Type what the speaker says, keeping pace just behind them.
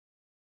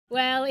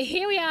Well,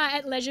 here we are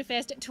at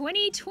Leisurefest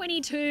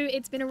 2022.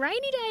 It's been a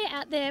rainy day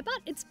out there, but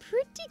it's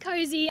pretty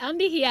cosy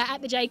under here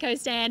at the Jayco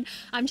stand.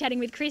 I'm chatting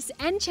with Chris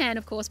and Chan,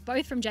 of course,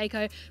 both from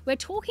Jayco. We're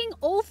talking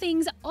all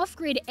things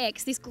Off-Grid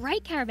X, this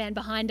great caravan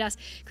behind us.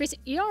 Chris,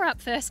 you're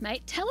up first,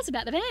 mate. Tell us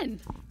about the van.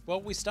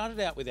 Well, we started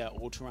out with our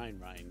all-terrain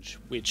range,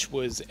 which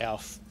was our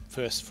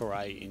first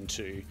foray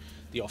into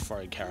the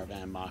off-road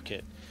caravan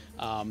market.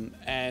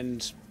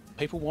 And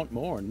people want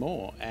more and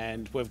more,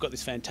 and we've got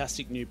this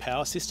fantastic new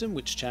power system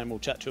which Chan will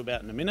chat to you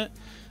about in a minute.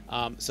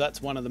 So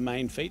that's one of the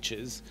main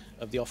features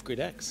of the Off-Grid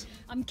X.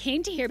 I'm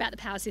keen to hear about the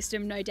power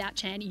system, no doubt,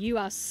 Chan. You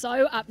are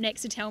so up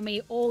next to tell me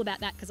all about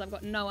that because I've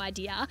got no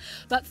idea.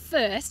 But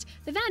first,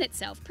 the van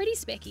itself, pretty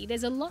specky.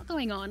 There's a lot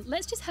going on.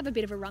 Let's just have a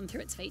bit of a run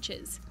through its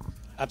features.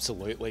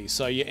 Absolutely.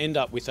 So you end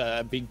up with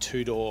a big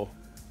two-door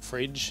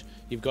fridge,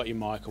 you've got your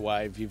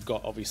microwave, you've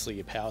got obviously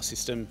your power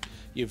system,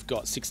 you've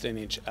got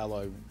 16-inch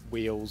alloy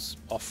wheels,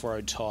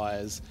 off-road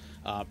tyres,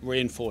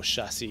 reinforced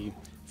chassis,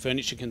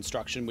 furniture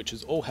construction, which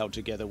is all held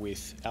together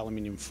with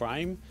aluminium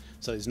frame,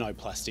 so there's no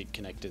plastic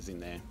connectors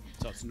in there,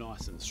 so it's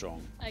nice and strong.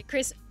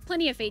 Chris,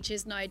 plenty of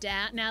features, no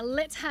doubt. Now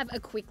let's have a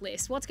quick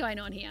list. What's going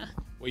on here?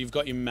 Well, you've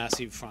got your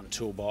massive front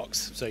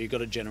toolbox, so you've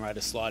got a generator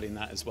slide in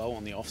that as well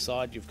on the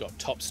offside. You've got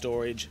top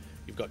storage,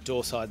 you've got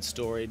door side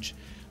storage.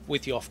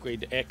 With the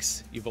Off-Grid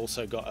X, you've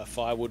also got a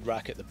firewood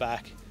rack at the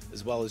back,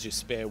 as well as your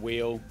spare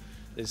wheel.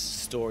 There's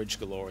storage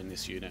galore in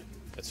this unit.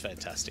 That's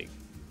fantastic.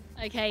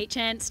 Okay,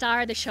 Chan,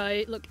 star of the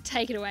show. Look,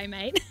 take it away,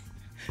 mate.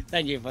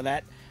 Thank you for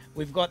that.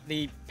 We've got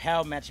the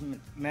power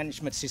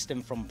management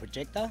system from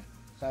Projector.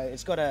 So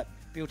it's got a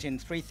built-in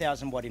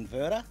 3,000 watt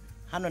inverter,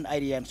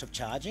 180 amps of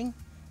charging,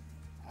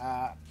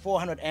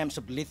 400 amps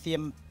of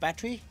lithium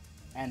battery,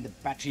 and the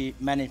battery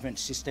management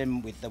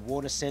system with the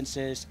water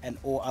sensors and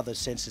all other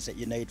sensors that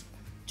you need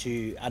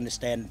to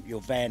understand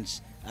your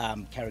van's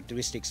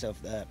characteristics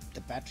of the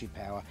battery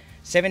power.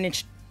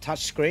 7-inch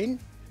touchscreen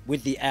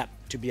with the app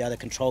to be able to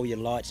control your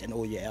lights and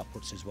all your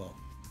outputs as well.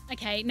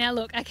 Okay, now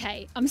look,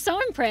 I'm so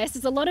impressed.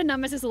 There's a lot of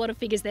numbers, there's a lot of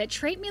figures there.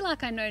 Treat me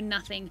like I know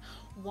nothing.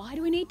 Why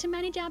do we need to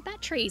manage our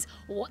batteries?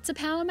 What's a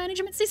power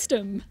management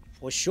system?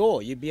 For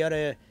sure, you'd be able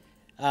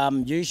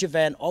to use your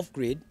van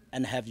off-grid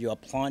and have your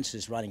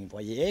appliances running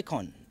by your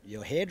aircon,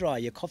 your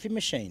hairdryer, your coffee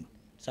machine.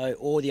 So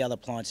all the other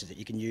appliances that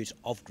you can use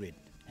off-grid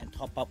and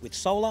top up with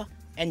solar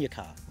and your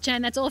car.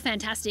 Jan, that's all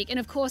fantastic. And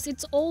of course,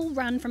 it's all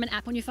run from an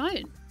app on your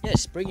phone.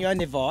 Yes, bring your own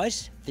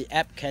device. The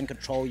app can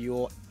control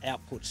your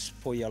outputs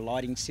for your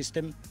lighting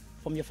system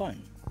from your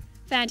phone.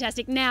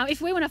 Fantastic. Now,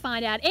 if we want to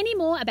find out any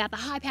more about the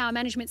high power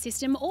management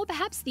system or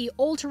perhaps the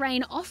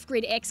all-terrain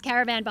Off-Grid X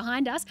caravan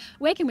behind us,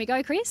 where can we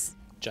go, Chris?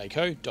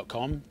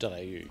 Jayco.com.au.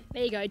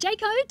 There you go,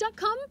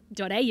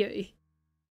 jayco.com.au.